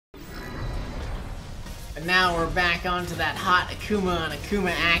And now we're back onto that hot Akuma on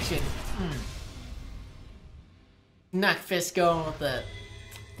Akuma action. KnuckFist going with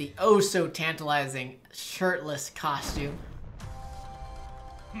the oh so tantalizing shirtless costume.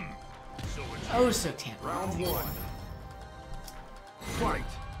 Oh so tantalizing. Round 1. Fight.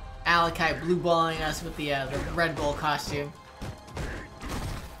 Alekaii blue balling us with the Red Bull costume.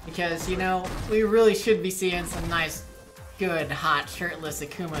 Because, you know, we really should be seeing some nice, good, hot, shirtless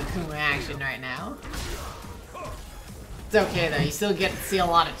Akuma action right now. It's okay though, you still get to see a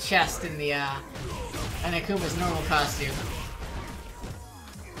lot of chest in the, in Akuma's normal costume.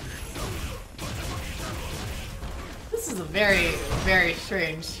 This is a very, very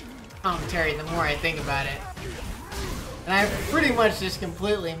strange commentary the more I think about it. And I pretty much just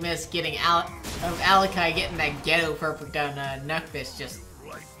completely missed getting Alekaii getting that ghetto perfect on KnuckFist. Just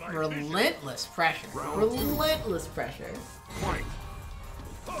relentless pressure. Relentless pressure.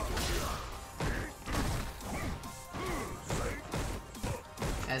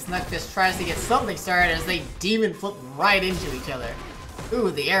 As KnuckFist tries to get something started as they demon flip right into each other.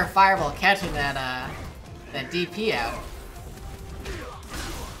 Ooh, the air fireball catching that DP out.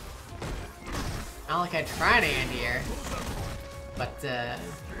 Alekaii trying to anti-air, but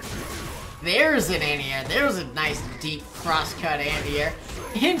there's an anti-air. There's a nice deep cross-cut anti-air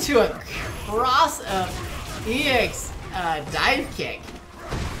into a cross EX dive kick.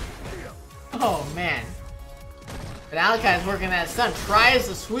 Oh man! But Alekai's working that stun. Tries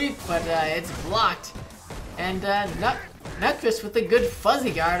to sweep, but it's blocked. And KnuckFist with a good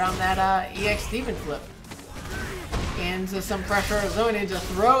fuzzy guard on that EX demon flip. Into some pressure of zone to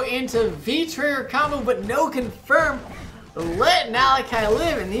throw into V-trigger combo, but no confirm. Letting Alekaii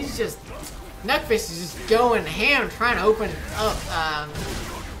live, and he's just KnuckFist is just going ham, trying to open up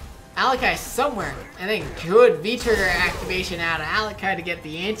Alekaii somewhere, and then good V-trigger activation out of Alekaii to get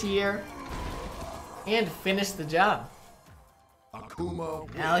the anti-air and finish the job. Akuma.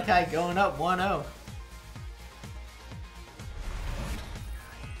 Alekaii going up 1-0.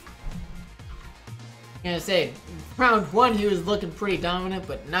 Gonna say, round 1 he was looking pretty dominant,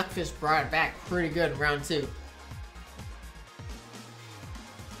 but KnuckFist brought it back pretty good in round 2.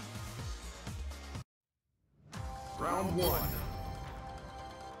 Round 1.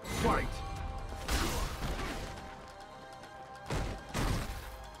 Fight.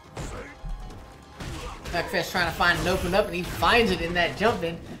 KnuckFist trying to find an open up, and he finds it in that jump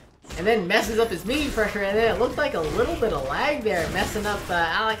in, and then messes up his meaty pressure, and then it looked like a little bit of lag there, messing up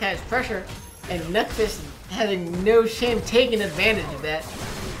Alekai's pressure. And KnuckFist having no shame taking advantage of that,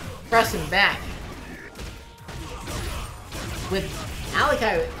 pressing back. With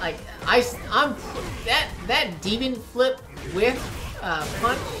Alekaii, like I'm that demon flip with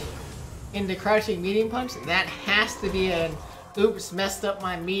punch into crouching medium punch. That has to be an oops messed up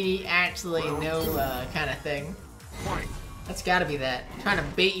my meaty actually no kind of thing. That's got to be that. I'm trying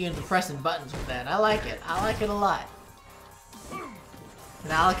to bait you into pressing buttons with that. I like it. I like it a lot.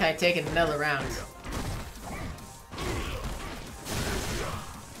 And Alekaii taking another round.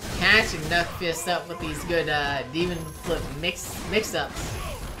 Catching KnuckFist up with these good demon flip mix-ups.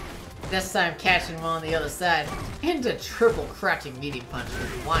 This time catching him on the other side. Into triple crouching medium punch.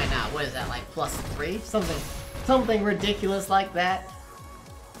 Why not? What is that, like +3? Something ridiculous like that.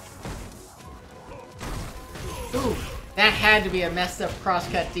 Ooh, that had to be a messed up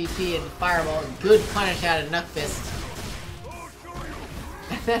crosscut DP and fireball. Good punish out of KnuckFist.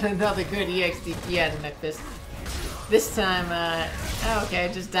 And then another good EXDP out of KnuckFist. This time, okay,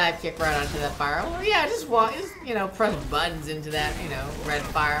 just dive kick right onto that fireball. Yeah, just walk, you know, press buttons into that, you know, red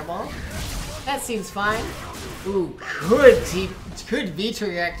fireball. That seems fine. Ooh, good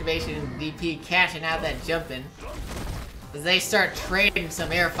V-trigger activation in DP, catching out that jump in. As they start trading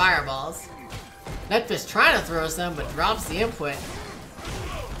some air fireballs. KnuckFist trying to throw some, but drops the input.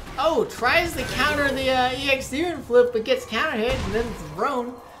 Oh, tries to counter the EX demon flip, but gets counter hit and then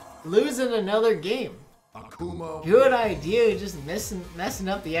thrown, losing another game. Akuma. Good idea, just messing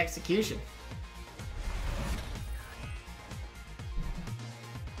up the execution.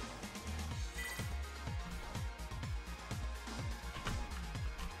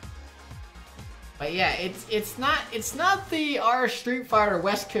 But yeah, it's not the R Street Fighter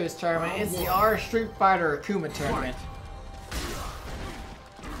West Coast tournament. It's the R Street Fighter Akuma tournament.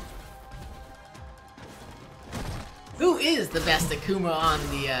 Who is the best Akuma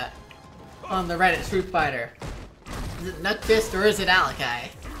on the Reddit Street Fighter? Is it KnuckFist or is it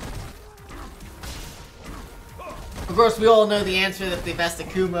Alekaii? Of course, we all know the answer that the best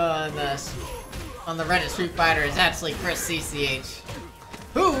Akuma on the Reddit Street Fighter is actually Chris CCH,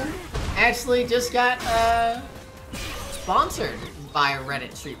 who actually just got sponsored by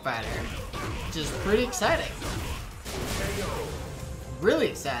Reddit Street Fighter, which is pretty exciting. Really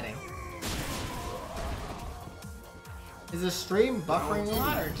exciting. Is the stream buffering a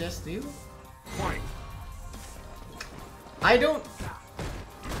lot or just you? I don't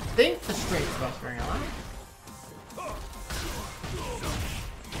think the stream's buffering a lot.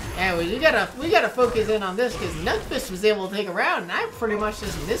 Anyway, we gotta focus in on this because KnuckFist was able to take a round, and I pretty much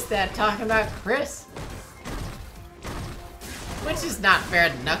just missed that talking about Chris. Which is not fair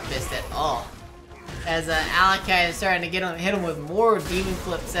to KnuckFist at all. As Alekaii is starting to hit him with more demon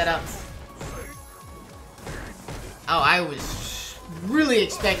flip setups. Oh, I was really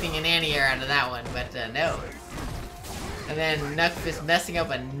expecting an anti-air out of that one, but no. And then KnuckFist messing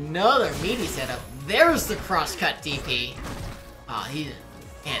up another meaty setup. There's the cross-cut DP. Oh,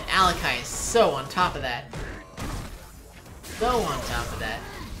 and Alekaii is so on top of that. So on top of that.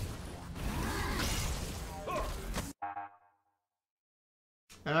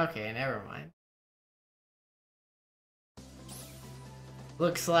 Okay, never mind.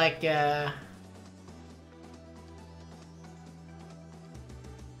 Looks like,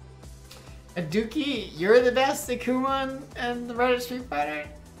 Aduki, you're the best Akuma in the Reddit Street Fighter?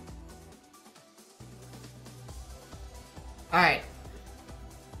 Alright.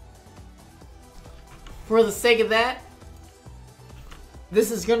 For the sake of that, this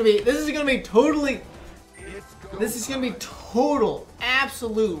is gonna be total,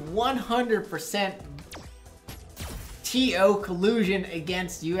 absolute 100% TO collusion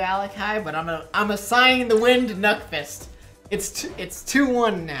against you, Alekaii, but I'm assigning the win to KnuckFist. It's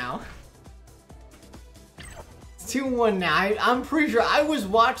 2-1 now. It's 2-1 now. I'm pretty sure I was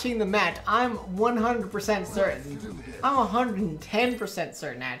watching the match. I'm 100% certain. I'm 110%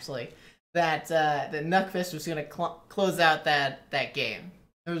 certain actually that that KnuckFist was gonna close out that game.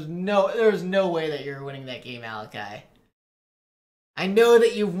 There was no way that you're winning that game, Alekaii. I know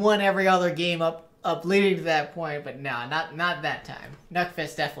that you've won every other game up leading to that point, but no, not that time.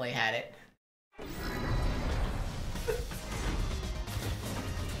 KnuckFist definitely had it.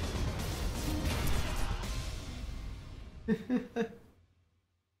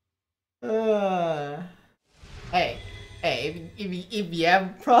 Hey, if you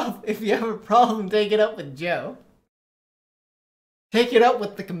have a problem, take it up with Joe. Take it up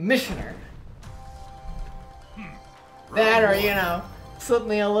with the commissioner. That, or you know, slip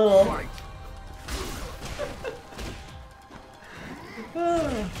me a little.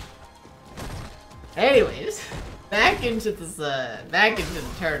 Anyways, back into the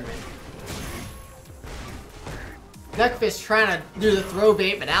tournament. KnuckFist trying to do the throw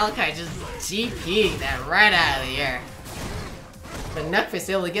bait, but Alekaii just GP'ing that right out of the air. But KnuckFist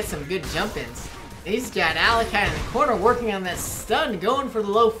able to get some good jump-ins. He's got Alekaii in the corner working on that stun, going for the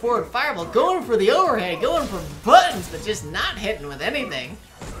low forward fireball, going for the overhead, going for buttons, but just not hitting with anything.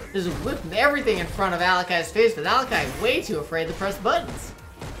 Just whipping everything in front of Alekai's face, but Alekaii way too afraid to press buttons.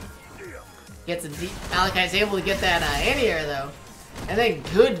 Alekai's able to get that anti-air though. And then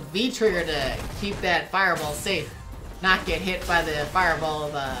good V-trigger to keep that fireball safe. Not get hit by the fireball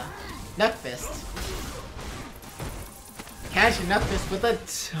of KnuckFist. Catching KnuckFist with a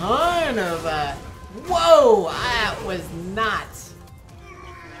ton of whoa!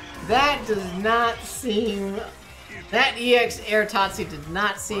 That does not seem. That EX Air Tatsu did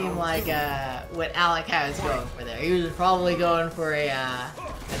not seem like what Alekaii was going for there. He was probably going for a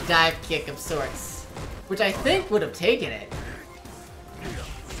dive kick of sorts, which I think would have taken it.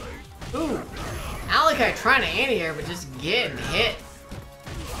 Ooh, Alekaii trying to anti-air, but just getting hit.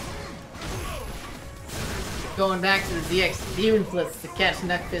 Going back to the DX Demon Flips to catch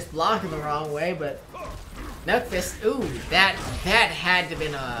KnuckFist blocking the wrong way, but KnuckFist, ooh, that had to have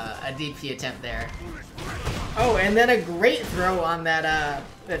been a DP attempt there. Oh, and then a great throw on that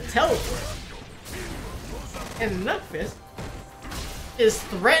the teleport. And KnuckFist is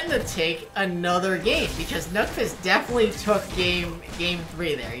threatened to take another game because KnuckFist definitely took game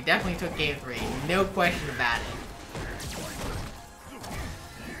 3 there. He definitely took game 3, no question about it.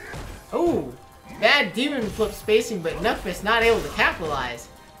 Oh, bad demon flip spacing, but KnuckFist not able to capitalize.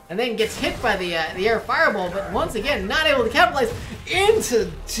 And then gets hit by the air fireball, but once again not able to capitalize into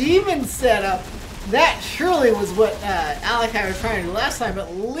demon setup. That surely was what Alekaii was trying to do last time,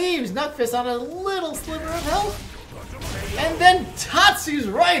 but leaves KnuckFist on a little sliver of health. And then Tatsu's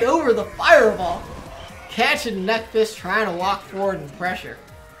right over the fireball, catching KnuckFist trying to walk forward in pressure.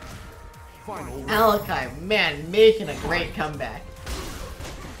 Alekaii, man, making a great comeback.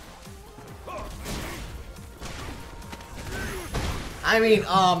 I mean,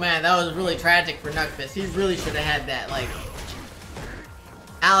 oh man, that was really tragic for KnuckFist. He really should have had that, like...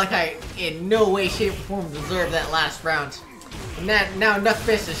 Alekaii in no way, shape, or form deserved that last round. And now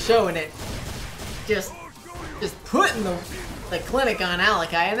KnuckFist is showing it. Just putting the clinic on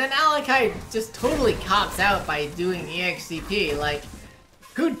Alekaii, and then Alekaii just totally cops out by doing EXCP. Like,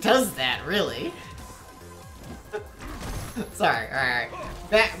 who does that, really? Sorry, alright.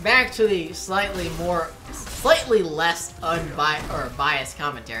 Back to the slightly less biased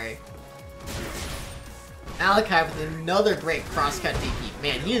commentary. Alekaii with another great crosscut DP.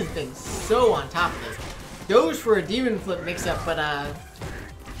 Man, he has been so on top of this. Goes for a demon flip mix-up, but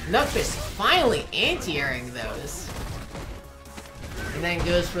KnuckFist finally anti-airing those. And then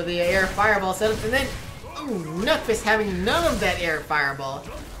goes for the air fireball setup, and then KnuckFist having none of that air fireball.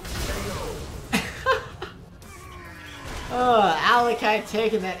 Oh, Alekaii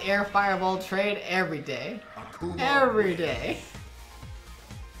taking that air fireball trade every day. Every day.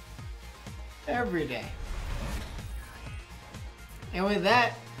 Every day. And with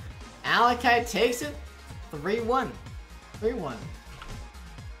that, Alekaii takes it 3-1. 3-1.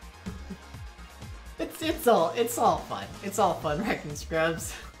 It's all fun. It's all fun wrecking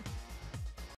scrubs.